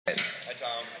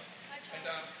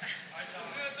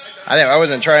I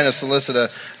wasn't trying to solicit a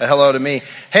hello to me.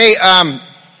 Hey,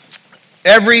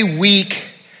 every week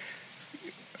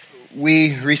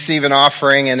we receive an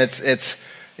offering, and it's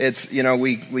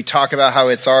we talk about how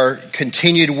it's our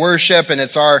continued worship, and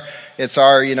it's our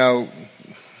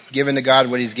giving to God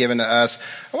what He's given to us.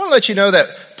 I want to let you know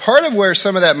that part of where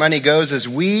some of that money goes is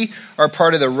we are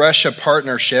part of the Russia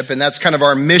Partnership, and that's kind of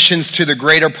our missions to the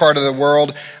greater part of the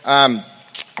world.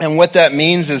 And what that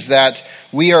means is that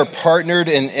we are partnered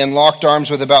in locked arms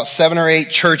with about 7 or 8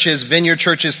 churches, vineyard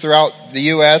churches throughout the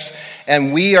U.S.,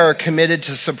 and we are committed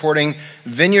to supporting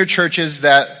vineyard churches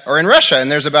that are in Russia.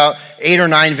 And there's about 8 or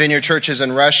 9 vineyard churches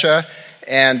in Russia,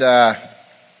 and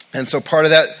so part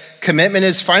of that commitment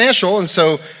is financial, and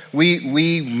so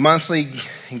we monthly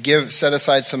set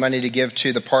aside some money to give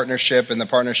to the partnership, and the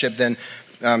partnership then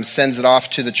sends it off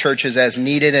to the churches as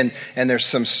needed, and there's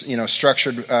some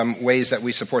structured ways that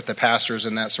we support the pastors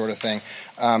and that sort of thing.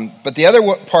 But the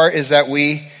other part is that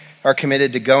we are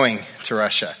committed to going to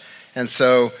Russia, and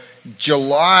so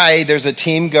July there's a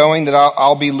team going that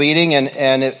I'll be leading,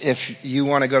 and if you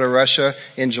want to go to Russia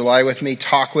in July with me,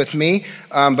 talk with me.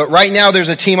 But right now there's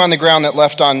a team on the ground that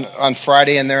left on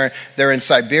Friday, and they're in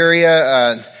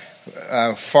Siberia,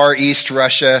 far east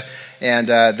Russia, and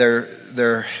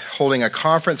they're holding a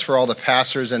conference for all the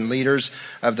pastors and leaders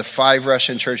of the 5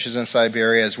 Russian churches in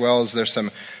Siberia, as well as there's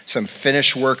some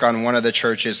finished work on one of the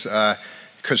churches,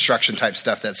 construction type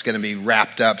stuff that's going to be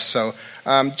wrapped up. So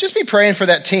just be praying for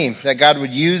that team, that God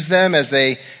would use them as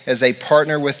they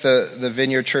partner with the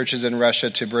vineyard churches in Russia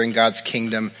to bring God's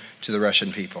kingdom to the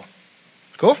Russian people.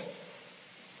 Cool?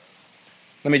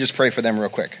 Let me just pray for them real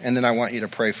quick, and then I want you to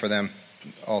pray for them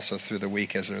also through the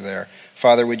week as they're there.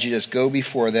 Father, would you just go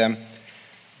before them,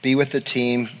 be with the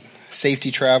team, safety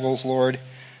travels, Lord,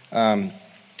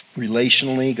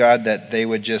 relationally, God, that they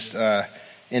would just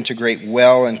integrate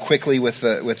well and quickly with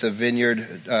the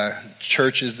vineyard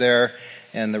churches there,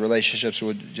 and the relationships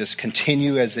would just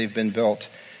continue as they've been built.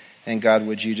 And God,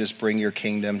 would you just bring your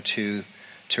kingdom to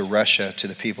Russia, to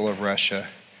the people of Russia,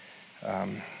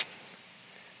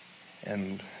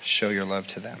 and show your love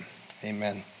to them.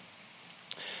 Amen.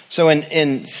 So in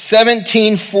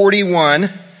 1741,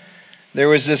 there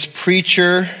was this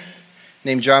preacher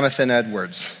named Jonathan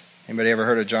Edwards. Anybody ever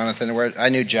heard of Jonathan Edwards? I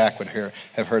knew Jack would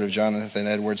have heard of Jonathan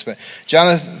Edwards, but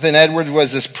Jonathan Edwards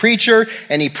was this preacher,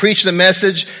 and he preached a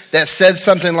message that said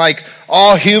something like,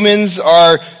 all humans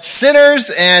are sinners,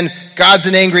 and God's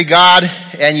an angry God,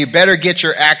 and you better get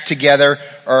your act together,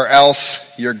 or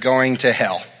else you're going to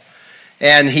hell.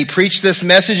 And he preached this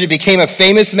message. It became a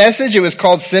famous message. It was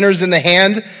called Sinners in the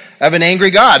Hand of an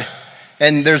Angry God.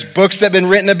 And there's books that have been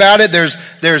written about it.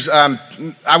 There's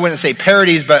I wouldn't say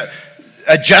parodies, but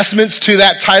adjustments to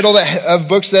that title of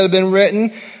books that have been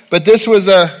written. But this was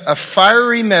a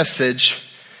fiery message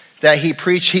that he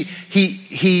preached.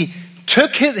 He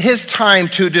took his time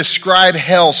to describe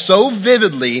hell so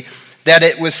vividly that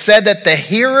it was said that the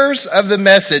hearers of the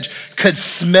message could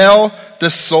smell the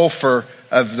sulfur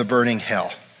of the burning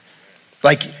hell.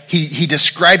 Like he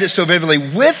described it so vividly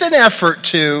with an effort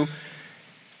to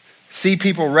see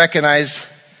people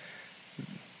recognize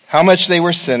how much they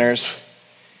were sinners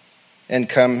and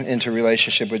come into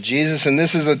relationship with Jesus. And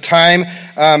this is a time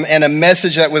and a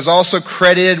message that was also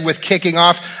credited with kicking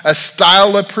off a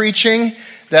style of preaching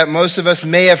that most of us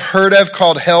may have heard of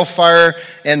called hellfire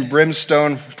and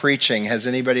brimstone preaching. Has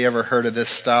anybody ever heard of this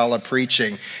style of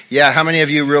preaching? Yeah, how many of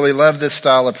you really love this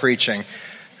style of preaching?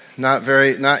 Not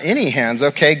any hands.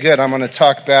 Okay, good. I'm going to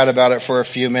talk bad about it for a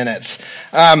few minutes.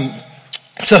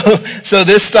 So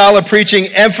this style of preaching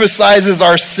emphasizes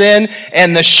our sin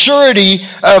and the surety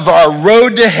of our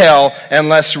road to hell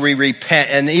unless we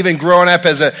repent. And even growing up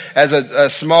as a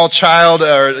small child,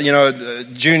 or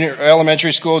junior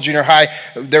elementary school, junior high,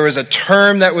 there was a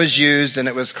term that was used, and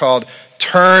it was called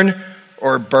turn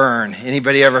or burn.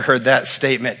 Anybody ever heard that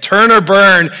statement? Turn or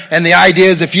burn. And the idea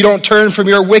is if you don't turn from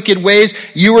your wicked ways,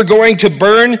 you are going to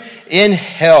burn in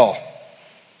hell.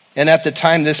 And at the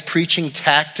time, this preaching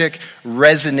tactic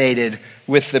resonated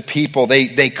with the people.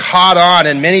 They caught on,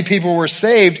 and many people were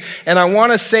saved. And I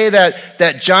want to say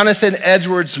that Jonathan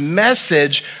Edwards'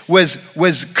 message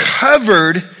was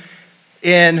covered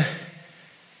in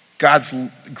God's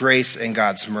grace and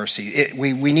God's mercy.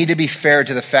 We need to be fair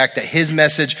to the fact that his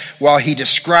message, while he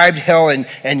described hell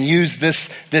and used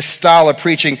this style of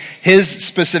preaching, his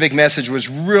specific message was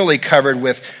really covered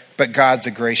with, but God's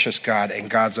a gracious God and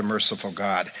God's a merciful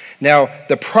God. Now,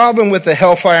 the problem with the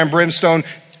hellfire and brimstone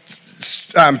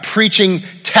preaching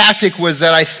tactic was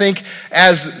that I think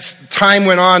as time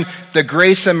went on, the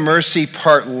grace and mercy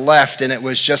part left, and it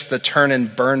was just the turn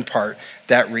and burn part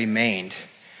that remained.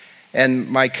 And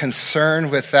my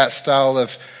concern with that style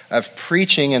of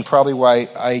preaching, and probably why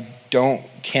I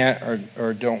can't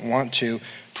or don't want to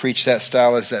preach that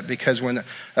style, is that because when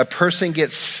a person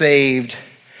gets saved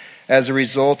as a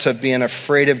result of being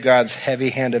afraid of God's heavy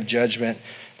hand of judgment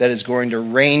that is going to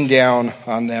rain down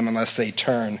on them unless they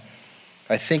turn,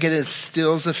 I think it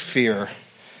instills a fear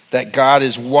that God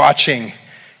is watching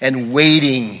and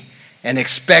waiting and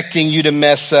expecting you to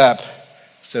mess up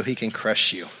so he can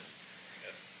crush you.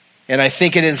 And I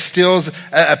think it instills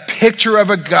a picture of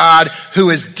a God who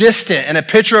is distant, and a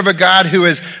picture of a God who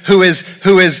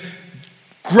is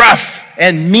gruff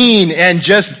and mean and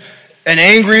just an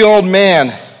angry old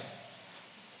man.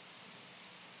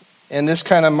 And this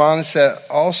kind of mindset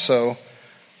also,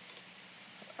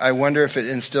 I wonder if it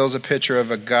instills a picture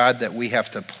of a God that we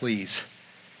have to please,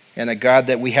 and a God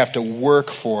that we have to work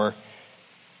for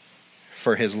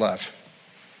his love.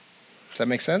 Does that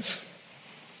make sense?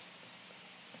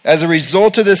 As a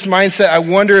result of this mindset, I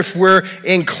wonder if we're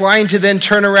inclined to then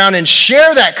turn around and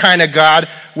share that kind of God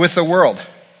with the world.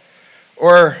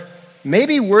 Or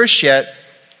maybe worse yet,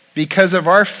 because of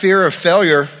our fear of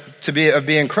failure, of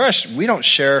being crushed, we don't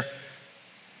share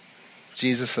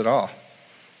Jesus at all.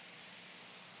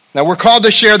 Now, we're called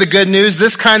to share the good news.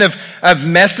 This kind of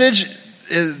message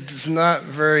is not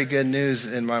very good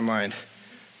news in my mind.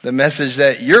 The message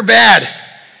that you're bad,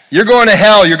 you're going to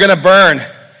hell, you're going to burn.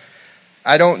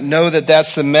 I don't know that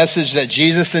that's the message that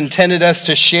Jesus intended us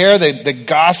to share, the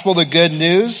gospel, the good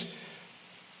news.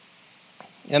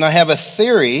 And I have a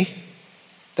theory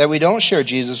that we don't share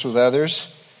Jesus with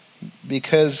others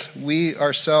because we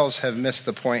ourselves have missed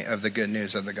the point of the good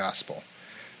news of the gospel.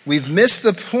 We've missed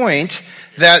the point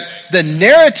that the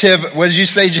narrative, what did you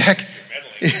say, Jack?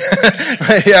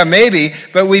 Yeah, maybe.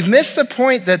 But we've missed the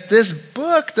point that this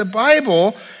book, the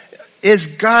Bible, is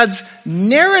God's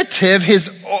narrative.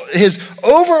 His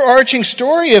overarching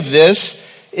story of this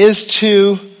is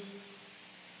to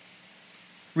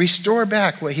restore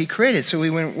back what he created. So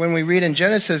when we read in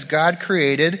Genesis, God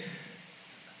created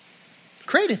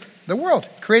the world,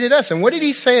 created us. And what did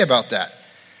he say about that?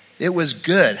 It was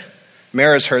good.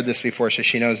 Mara's heard this before, so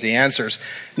she knows the answers.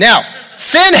 Now,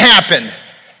 sin happened.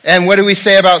 And what do we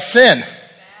say about sin?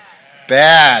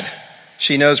 Bad.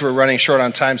 She knows we're running short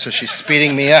on time, so she's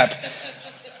speeding me up.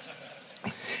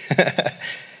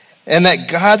 And that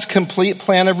God's complete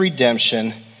plan of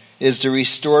redemption is to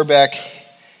restore back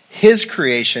his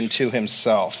creation to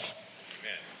himself.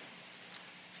 Amen.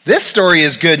 This story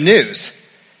is good news.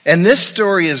 And this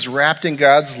story is wrapped in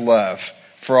God's love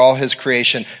for all his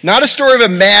creation. Not a story of a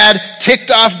mad, ticked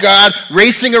off God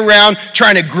racing around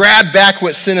trying to grab back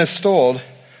what sin has stole,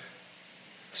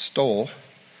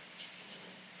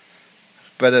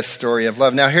 but a story of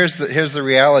love. Now here's the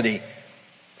reality.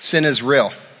 Sin is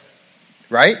real,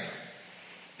 right?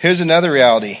 Here's another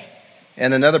reality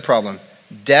and another problem.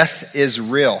 Death is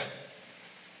real.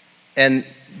 And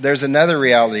there's another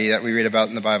reality that we read about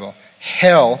in the Bible.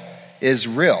 Hell is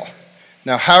real.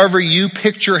 Now, however you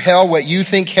picture hell, what you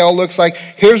think hell looks like,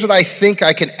 here's what I think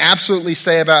I can absolutely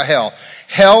say about hell.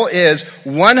 Hell is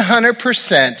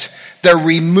 100% the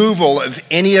removal of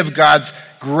any of God's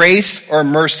grace or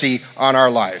mercy on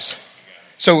our lives.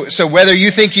 So whether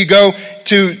you think you go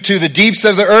to the deeps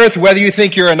of the earth, whether you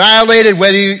think you're annihilated,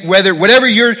 whatever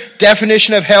your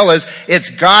definition of hell is, it's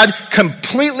God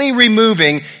completely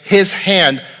removing his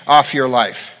hand off your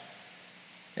life.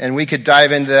 And we could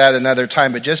dive into that another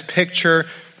time, but just picture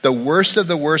the worst of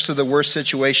the worst of the worst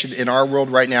situation in our world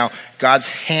right now. God's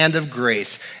hand of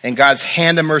grace and God's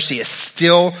hand of mercy is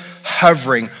still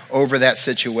hovering over that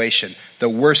situation. The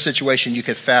worst situation you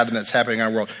could fathom that's happening in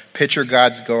our world. Picture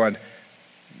God going,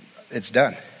 it's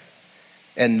done.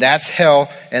 And that's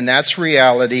hell, and that's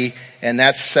reality, and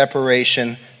that's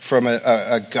separation from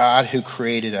a God who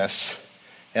created us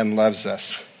and loves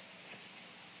us.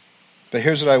 But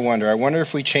here's what I wonder. I wonder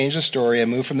if we change the story and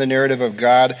move from the narrative of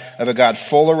a God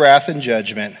full of wrath and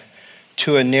judgment,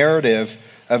 to a narrative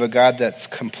of a God that's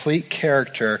complete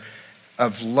character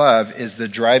of love is the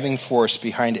driving force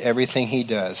behind everything he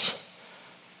does.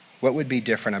 What would be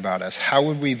different about us? How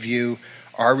would we view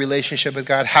our relationship with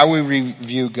God? How would we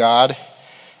view God?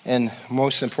 And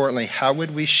most importantly, how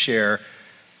would we share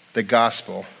the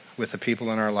gospel with the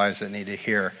people in our lives that need to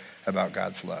hear about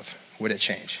God's love? Would it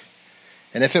change?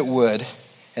 And if it would,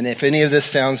 and if any of this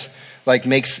sounds like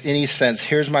makes any sense,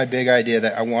 here's my big idea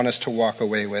that I want us to walk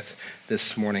away with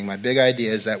this morning. My big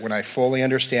idea is that when I fully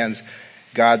understand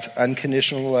God's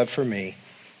unconditional love for me,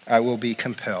 I will be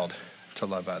compelled to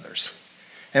love others.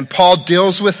 And Paul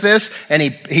deals with this, and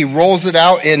he rolls it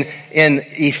out in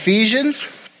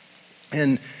Ephesians.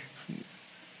 And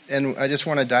I just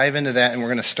want to dive into that, and we're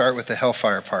going to start with the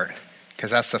hellfire part,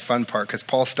 because that's the fun part, because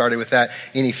Paul started with that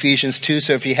in Ephesians 2.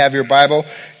 So if you have your Bible,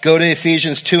 go to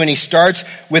Ephesians 2, and he starts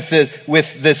with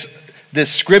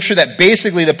this scripture that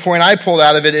basically the point I pulled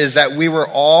out of it is that we were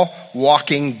all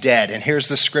walking dead. And here's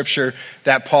the scripture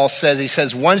that Paul says. He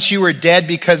says, once you were dead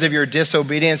because of your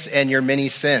disobedience and your many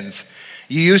sins.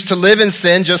 You used to live in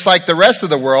sin just like the rest of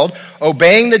the world,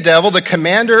 obeying the devil, the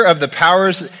commander of the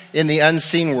powers in the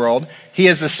unseen world. He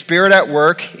is the spirit at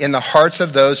work in the hearts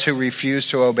of those who refuse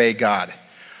to obey God.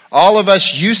 All of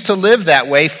us used to live that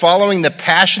way, following the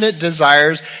passionate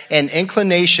desires and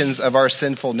inclinations of our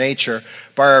sinful nature.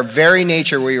 By our very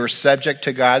nature, we were subject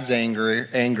to God's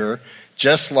anger,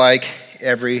 just like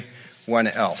everyone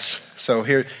else. So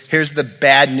here's the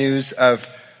bad news of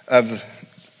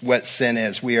what sin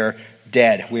is. We are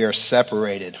dead. We are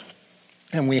separated.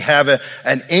 And we have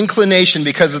an inclination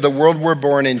because of the world we're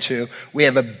born into. We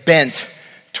have a bent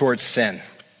towards sin.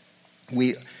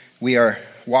 We are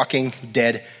walking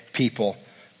dead people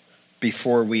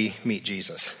before we meet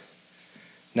Jesus.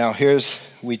 Now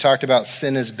we talked about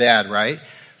sin is bad, right?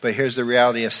 But here's the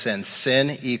reality of sin.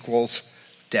 Sin equals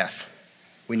death.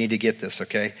 We need to get this,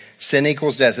 okay? Sin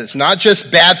equals death. It's not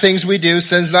just bad things we do.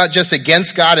 Sin's not just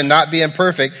against God and not being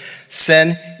perfect.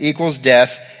 Sin equals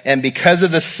death. And because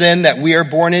of the sin that we are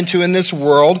born into in this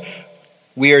world,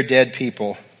 we are dead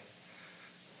people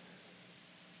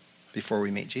before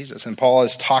we meet Jesus. And Paul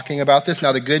is talking about this.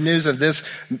 Now, the good news of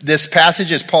this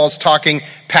passage is Paul's talking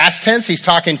past tense. He's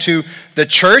talking to the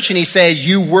church, and he's saying,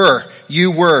 you were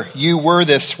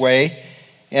this way.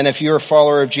 And if you're a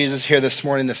follower of Jesus here this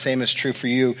morning, the same is true for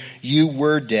you. You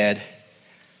were dead,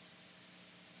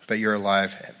 but you're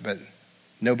alive. But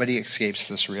nobody escapes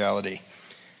this reality.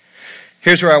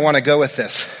 Here's where I want to go with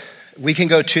this. We can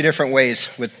go two different ways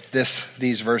with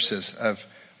these verses of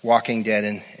walking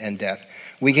dead and death.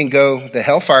 We can go the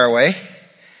hellfire way.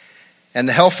 And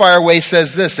the hellfire way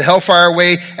says this. The hellfire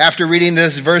way, after reading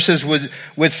these verses,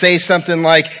 would say something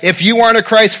like, if you aren't a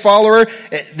Christ follower,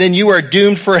 then you are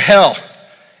doomed for hell.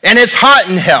 And it's hot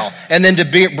in hell. And then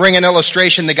to bring an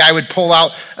illustration, the guy would pull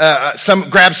out,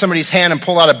 grab somebody's hand and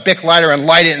pull out a Bic lighter and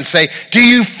light it and say, do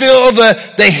you feel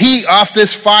the heat off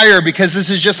this fire? Because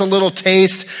this is just a little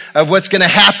taste of what's going to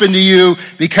happen to you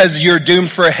because you're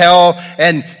doomed for hell.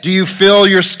 And do you feel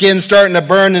your skin starting to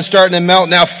burn and starting to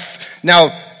melt? Now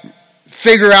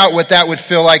figure out what that would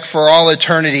feel like for all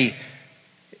eternity.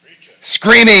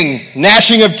 Screaming,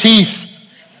 gnashing of teeth.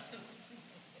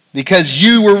 Because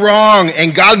you were wrong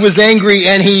and God was angry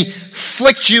and he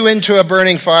flicked you into a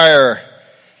burning fire.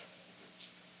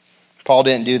 Paul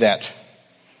didn't do that.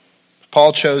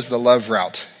 Paul chose the love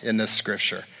route in this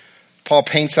scripture. Paul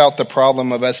paints out the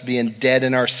problem of us being dead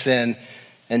in our sin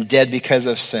and dead because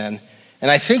of sin.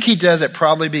 And I think he does it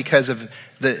probably because of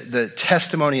the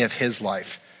testimony of his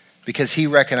life. Because he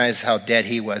recognized how dead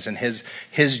he was and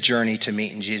his journey to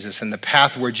meeting Jesus and the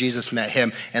path where Jesus met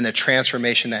him and the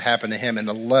transformation that happened to him and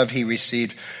the love he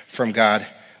received from God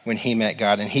when he met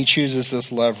God. And he chooses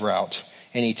this love route,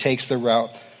 and he takes the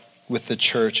route with the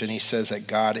church, and he says that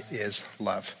God is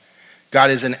love.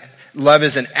 Love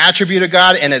is an attribute of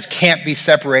God, and it can't be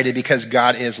separated because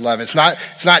God is love. It's not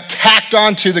tacked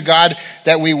on to the God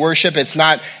that we worship. It's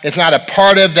not a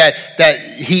part of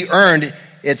that he earned.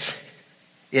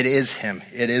 It is him.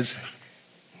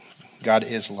 God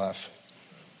is love.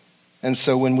 And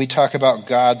so when we talk about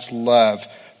God's love,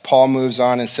 Paul moves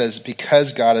on and says,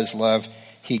 because God is love,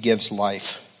 he gives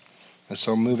life. And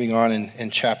so moving on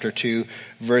in chapter 2,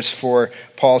 verse 4,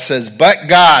 Paul says, but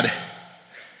God.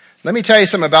 Let me tell you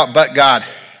something about but God.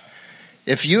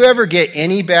 If you ever get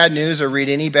any bad news or read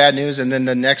any bad news and then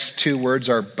the next two words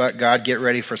are but God, get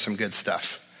ready for some good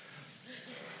stuff.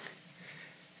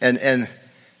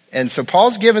 And so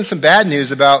Paul's given some bad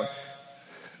news about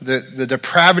the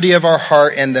depravity of our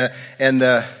heart and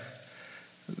the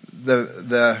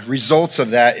results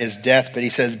of that is death. But he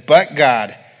says, but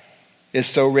God is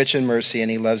so rich in mercy and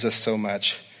he loves us so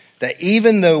much that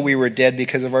even though we were dead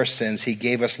because of our sins, he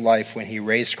gave us life when he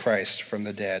raised Christ from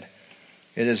the dead.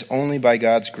 It is only by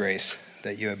God's grace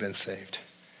that you have been saved.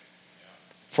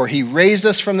 For he raised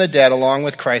us from the dead along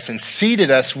with Christ and seated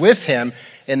us with him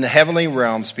in the heavenly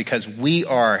realms because we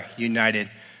are united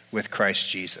with Christ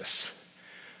Jesus.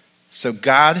 So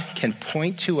God can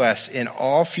point to us in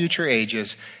all future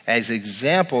ages as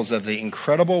examples of the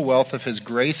incredible wealth of his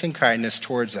grace and kindness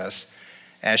towards us,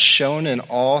 as shown in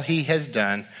all he has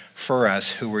done for us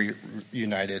who were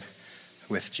united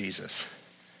with Jesus.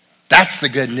 That's the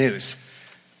good news.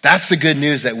 That's the good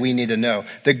news that we need to know.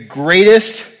 The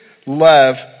greatest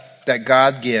love that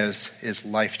God gives is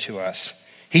life to us.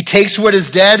 He takes what is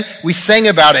dead, we sang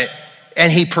about it,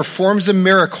 and he performs a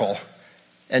miracle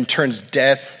and turns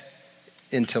death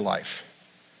into life.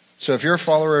 So if you're a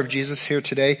follower of Jesus here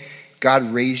today,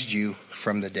 God raised you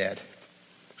from the dead.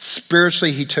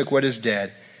 Spiritually, he took what is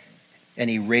dead and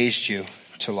he raised you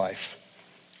to life.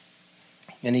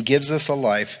 And he gives us a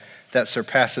life that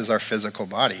surpasses our physical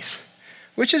bodies,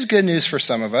 which is good news for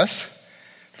some of us,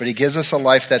 but he gives us a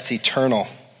life that's eternal.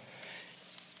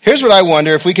 Here's what I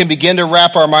wonder if we can begin to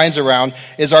wrap our minds around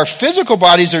is our physical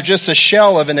bodies are just a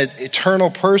shell of an eternal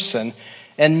person.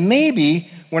 And maybe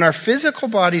when our physical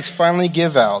bodies finally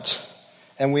give out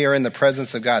and we are in the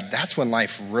presence of God, that's when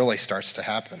life really starts to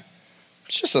happen.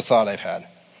 It's just a thought I've had.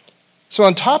 So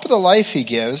on top of the life he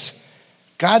gives,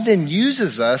 God then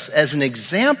uses us as an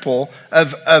example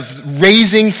of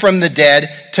raising from the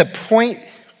dead to point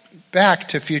back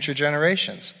to future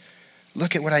generations.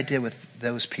 Look at what I did with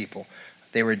those people.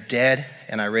 They were dead,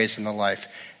 and I raised them to life.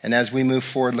 And as we move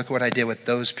forward, look at what I did with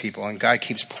those people. And God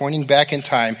keeps pointing back in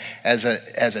time as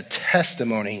a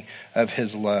testimony of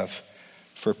his love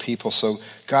for people. So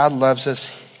God loves us.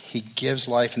 He gives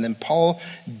life. And then Paul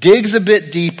digs a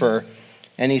bit deeper,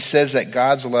 and he says that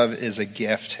God's love is a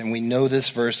gift. And we know this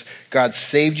verse, God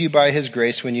saved you by his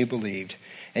grace when you believed.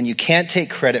 And you can't take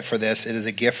credit for this. It is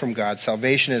a gift from God.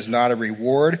 Salvation is not a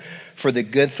reward for the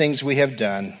good things we have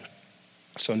done,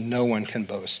 so no one can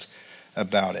boast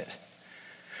about it.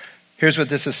 Here's what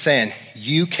this is saying.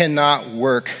 You cannot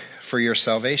work for your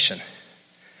salvation.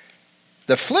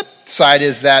 The flip side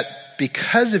is that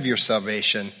because of your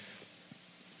salvation,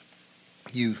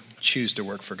 you choose to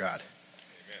work for God.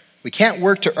 We can't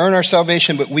work to earn our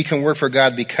salvation, but we can work for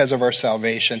God because of our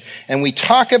salvation. And we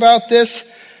talk about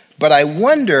this, but I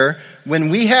wonder when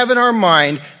we have in our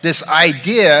mind this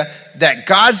idea that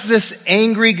God's this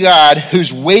angry God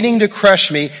who's waiting to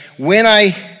crush me when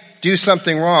I do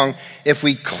something wrong, if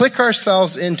we click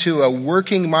ourselves into a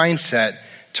working mindset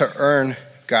to earn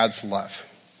God's love.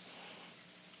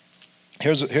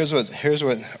 Here's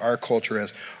what our culture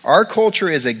is. Our culture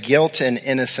is a guilt and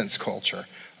innocence culture.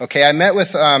 Okay, I met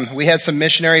with, we had some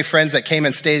missionary friends that came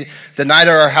and stayed the night at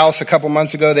our house a couple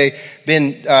months ago. They've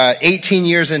been 18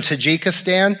 years in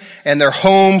Tajikistan, and they're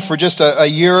home for just a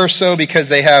year or so because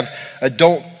they have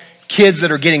adult kids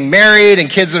that are getting married and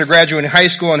kids that are graduating high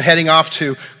school and heading off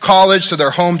to college, so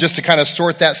they're home just to kind of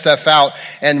sort that stuff out.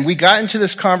 And we got into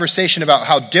this conversation about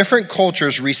how different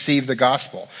cultures receive the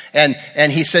gospel. And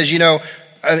he says,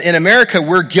 in America,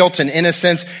 we're guilt and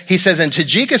innocence. He says in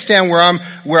Tajikistan,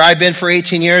 where I've been for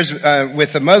 18 years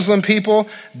with the Muslim people,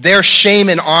 they're shame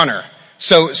and honor.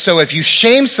 So if you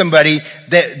shame somebody,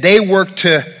 they work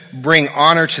to bring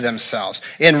honor to themselves.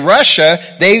 In Russia,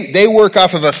 they work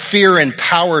off of a fear and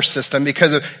power system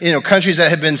because of countries that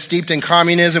have been steeped in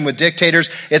communism with dictators.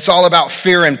 It's all about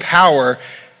fear and power.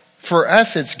 For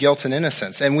us, it's guilt and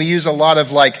innocence. And we use a lot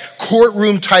of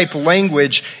courtroom type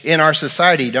language in our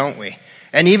society, don't we?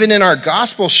 And even in our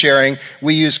gospel sharing,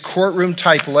 we use courtroom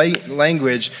type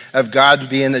language of God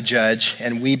being the judge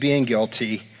and we being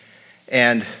guilty.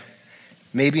 And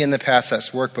maybe in the past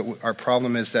that's worked, but our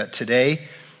problem is that today,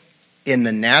 in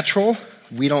the natural,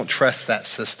 we don't trust that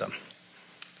system.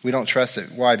 We don't trust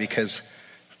it. Why? Because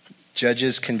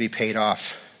judges can be paid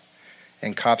off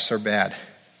and cops are bad.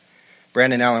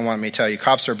 Brandon Allen wanted me to tell you,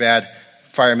 cops are bad,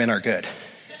 firemen are good.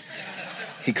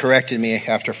 He corrected me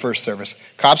after first service.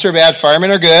 Cops are bad, firemen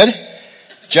are good.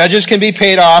 Judges can be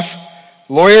paid off.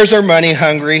 Lawyers are money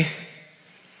hungry.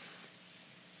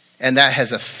 And that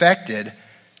has affected,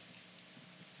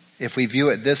 if we view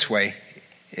it this way,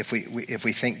 if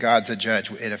we think God's a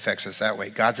judge, it affects us that way.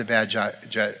 God's a bad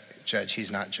judge. He's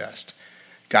not just.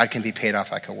 God can be paid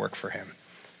off. I can work for him.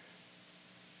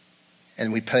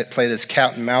 And we play this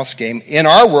cat and mouse game in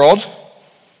our world.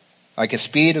 I can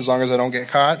speed as long as I don't get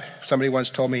caught. Somebody once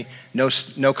told me, no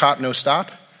cop, no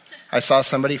stop. I saw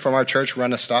somebody from our church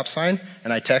run a stop sign,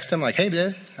 and I texted him hey,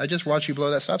 dude, I just watched you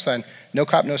blow that stop sign. No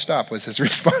cop, no stop was his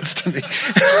response to me.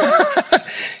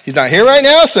 He's not here right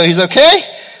now, so he's okay.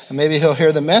 Maybe he'll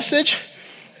hear the message.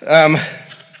 I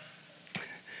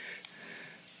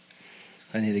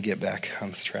need to get back on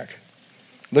this track.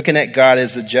 Looking at God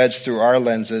as the judge through our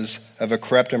lenses of a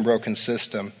corrupt and broken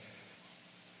system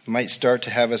might start to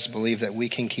have us believe that we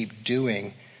can keep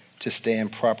doing to stay in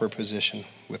proper position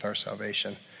with our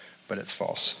salvation, but it's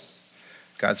false.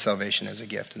 God's salvation is a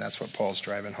gift, and that's what Paul's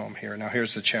driving home here. Now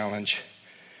here's the challenge.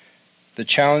 The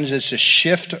challenge is to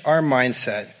shift our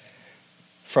mindset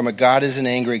from a God is an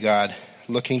angry God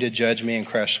looking to judge me and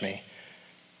crush me,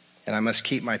 and I must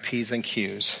keep my P's and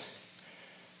Q's,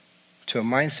 to a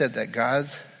mindset that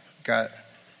God's got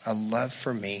a love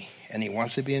for me and he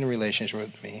wants to be in a relationship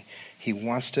with me. He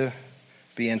wants to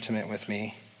be intimate with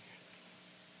me.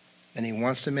 And he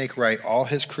wants to make right all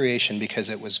his creation because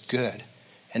it was good.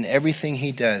 And everything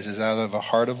he does is out of a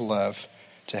heart of love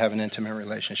to have an intimate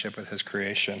relationship with his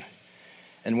creation.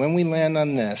 And when we land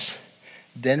on this,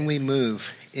 then we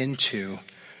move into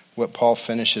what Paul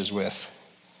finishes with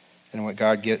and what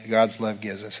God's love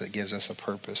gives us. It gives us a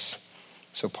purpose.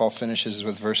 So Paul finishes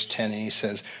with verse 10 and he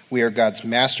says, we are God's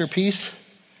masterpiece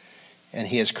and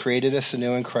he has created us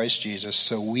anew in Christ Jesus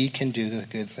so we can do the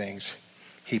good things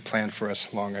he planned for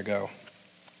us long ago.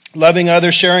 Loving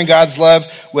others, sharing God's love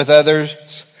with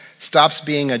others stops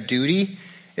being a duty.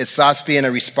 It stops being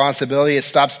a responsibility. It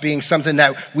stops being something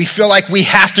that we feel like we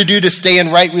have to do to stay in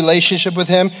right relationship with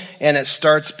him. And it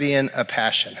starts being a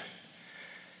passion.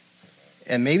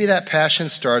 And maybe that passion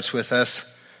starts with us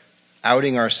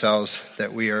outing ourselves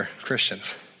that we are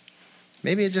Christians.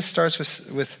 Maybe it just starts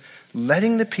with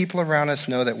letting the people around us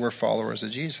know that we're followers of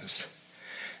Jesus.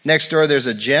 Next door, there's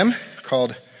a gym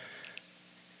called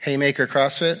Haymaker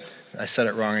CrossFit. I said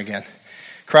it wrong again.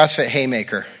 CrossFit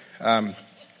Haymaker.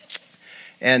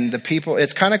 And the people,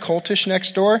 it's kind of cultish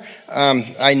next door.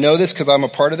 I know this because I'm a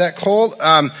part of that cult.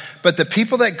 But the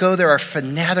people that go there are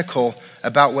fanatical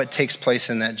about what takes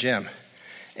place in that gym.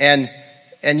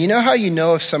 And you know how you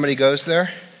know if somebody goes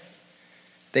there?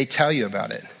 They tell you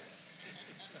about it.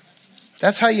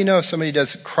 That's how you know if somebody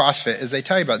does CrossFit, is they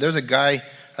tell you about it. There's a guy,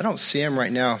 I don't see him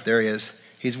right now. There he is.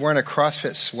 He's wearing a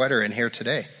CrossFit sweater in here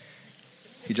today.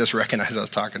 He just recognized I was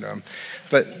talking to him.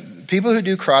 But people who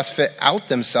do CrossFit out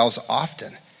themselves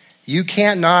often. You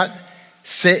can't not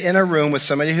sit in a room with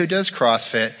somebody who does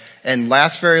CrossFit and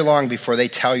last very long before they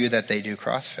tell you that they do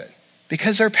CrossFit.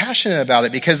 Because they're passionate about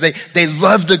it. Because they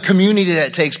love the community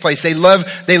that takes place. They love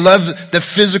the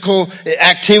physical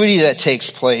activity that takes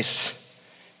place.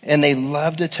 And they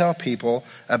love to tell people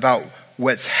about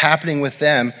what's happening with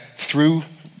them through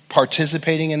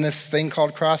participating in this thing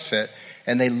called CrossFit.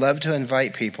 And they love to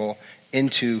invite people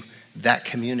into that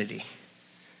community.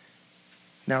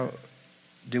 Now,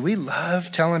 do we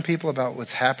love telling people about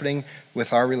what's happening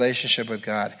with our relationship with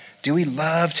God? Do we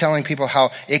love telling people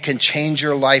how it can change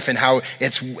your life and how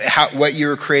it's what you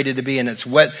were created to be and it's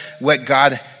what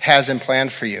God has in plan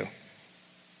for you?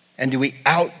 And do we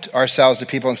out ourselves to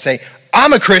people and say,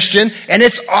 I'm a Christian and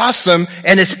it's awesome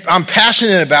and I'm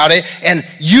passionate about it and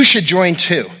you should join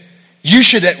too. You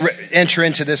should enter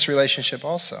into this relationship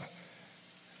also.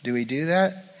 Do we do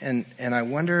that? And I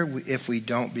wonder if we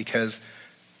don't because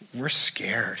we're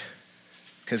scared.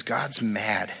 Because God's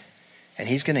mad and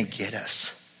he's going to get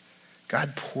us.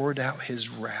 God poured out his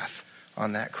wrath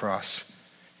on that cross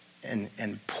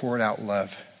and poured out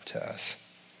love to us.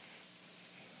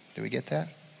 Do we get that?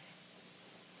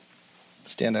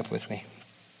 Stand up with me.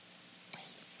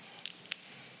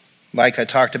 Like I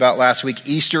talked about last week,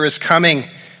 Easter is coming.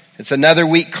 It's another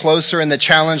week closer, and the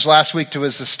challenge last week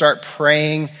was to start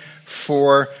praying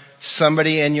for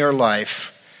somebody in your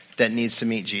life that needs to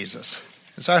meet Jesus.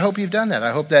 And so I hope you've done that.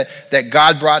 I hope that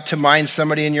God brought to mind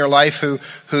somebody in your life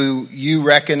who you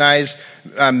recognize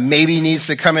maybe needs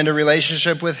to come into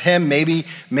relationship with him, maybe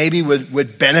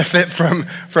would benefit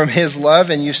from his love,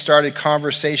 and you started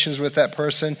conversations with that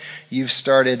person. You've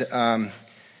started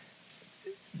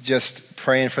just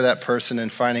praying for that person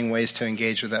and finding ways to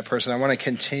engage with that person. I want to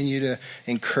continue to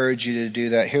encourage you to do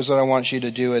that. Here's what I want you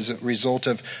to do as a result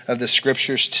of the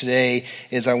scriptures today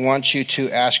is I want you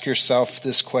to ask yourself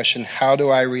this question: how do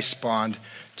I respond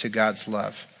to God's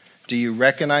love? Do you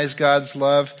recognize God's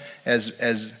love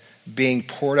as being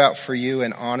poured out for you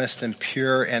and honest and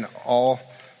pure and all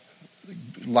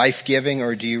life-giving,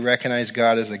 or do you recognize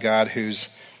God as a God who's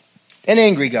an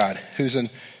angry God, who's a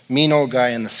mean old guy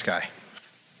in the sky?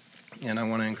 And I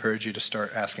want to encourage you to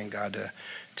start asking God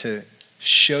to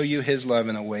show you his love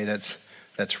in a way that's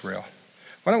real.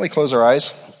 Why don't we close our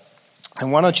eyes?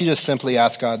 And why don't you just simply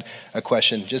ask God a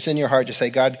question? Just in your heart, just say,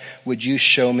 God, would you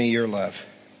show me your love?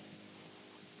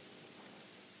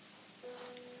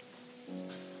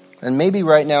 And maybe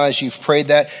right now as you've prayed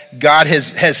that, God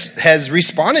has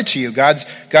responded to you.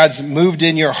 God's moved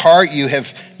in your heart. You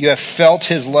have felt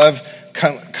his love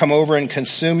come over and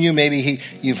consume you. Maybe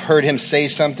you've heard him say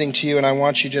something to you, and I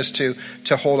want you just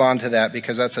to hold on to that,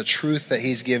 because that's a truth that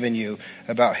he's given you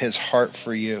about his heart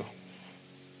for you.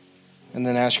 And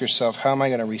then ask yourself, how am I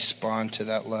going to respond to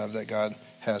that love that God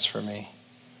has for me?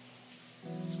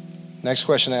 Next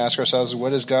question to ask ourselves is,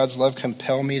 what does God's love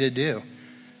compel me to do?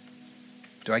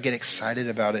 Do I get excited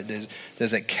about it?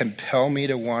 Does it compel me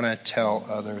to want to tell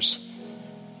others?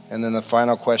 And then the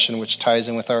final question, which ties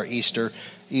in with our Easter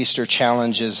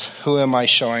challenge, is who am I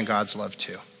showing God's love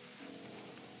to?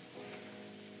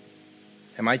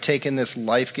 Am I taking this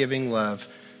life-giving love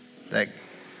that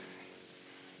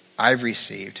I've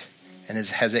received, and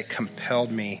has it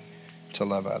compelled me to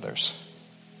love others?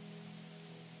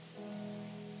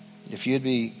 If you'd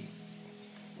be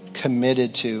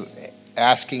committed to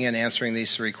asking and answering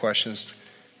these 3 questions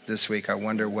this week, I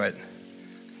wonder what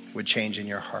would change in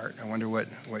your heart. I wonder what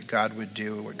God would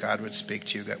do, what God would speak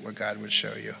to you, what God would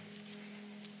show you.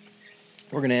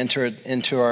 We're going to enter into our